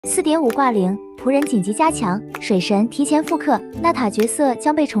4.5挂零，仆人紧急加强，水神提前复刻，纳塔角色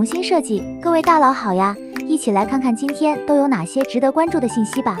将被重新设计。各位大佬好呀，一起来看看今天都有哪些值得关注的信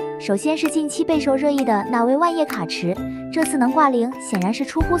息吧。首先是近期备受热议的纳维万叶卡池，这次能挂零，显然是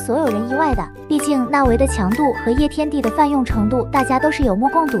出乎所有人意外的。毕竟纳维的强度和叶天地的泛用程度，大家都是有目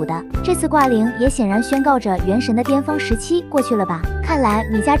共睹的。这次挂零也显然宣告着原神的巅峰时期过去了吧？看来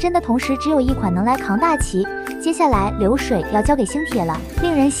米家真的同时只有一款能来扛大旗。接下来流水要交给星铁了，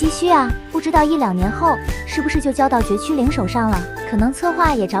令人唏嘘啊！不知道1-2年后是不是就交到绝区零手上了？可能策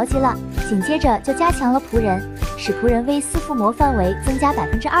划也着急了，紧接着就加强了仆人，使仆人 V4附魔范围增加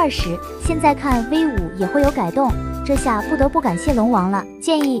20%。现在看 V5也会有改动，这下不得不感谢龙王了。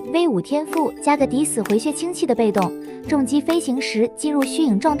建议 V5天赋加个抵死回血清气的被动，重击飞行时进入虚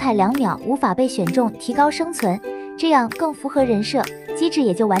影状态2秒无法被选中，提高生存。这样更符合人设，机制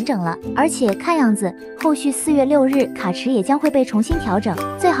也就完整了。而且看样子，后续4月6日卡池也将会被重新调整，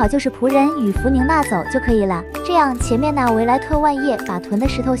最好就是仆人与福宁纳走就可以了。这样前面那维莱特万叶把囤的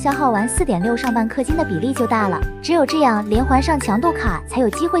石头消耗完4.6上半氪金的比例就大了。只有这样连环上强度卡才有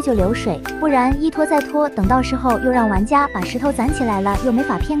机会就流水，不然一拖再拖，等到时候又让玩家把石头攒起来了，又没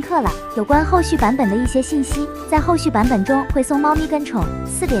法骗氪了。有关后续版本的一些信息，在后续版本中会送猫咪跟宠，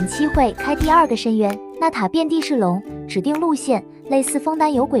 4.7 会开第2个深渊。纳塔遍地是龙，指定路线类似枫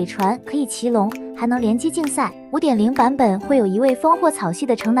丹有鬼船可以骑龙，还能联机竞赛。5.0 版本会有一位风或草系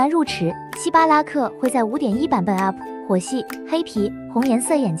的城南入池，希巴拉克会在5.1版本 up， 火系、黑皮、红颜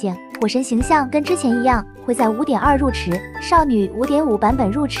色眼镜，火神形象跟之前一样会在5.2入池。少女5.5版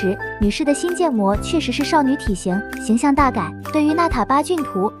本入池，女士的新建模确实是少女体型，形象大改。对于纳塔8俊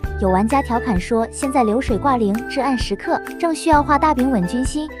图，有玩家调侃说现在流水挂零至暗时刻，正需要画大饼稳军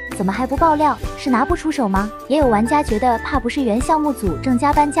心，怎么还不爆料？是拿不出手吗？也有玩家觉得怕不是原项目组正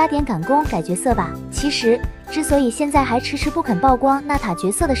加班加点赶工改角色吧？其实之所以现在还迟迟不肯曝光纳塔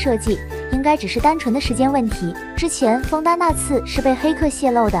角色的设计，应该只是单纯的时间问题。之前枫丹那次是被黑客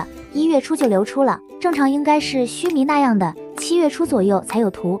泄露的，1月初就流出了，正常应该是须弥那样的7月初左右才有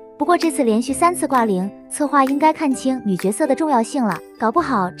图。不过这次连续3次挂零，策划应该看清女角色的重要性了，搞不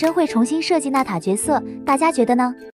好真会重新设计纳塔角色，大家觉得呢？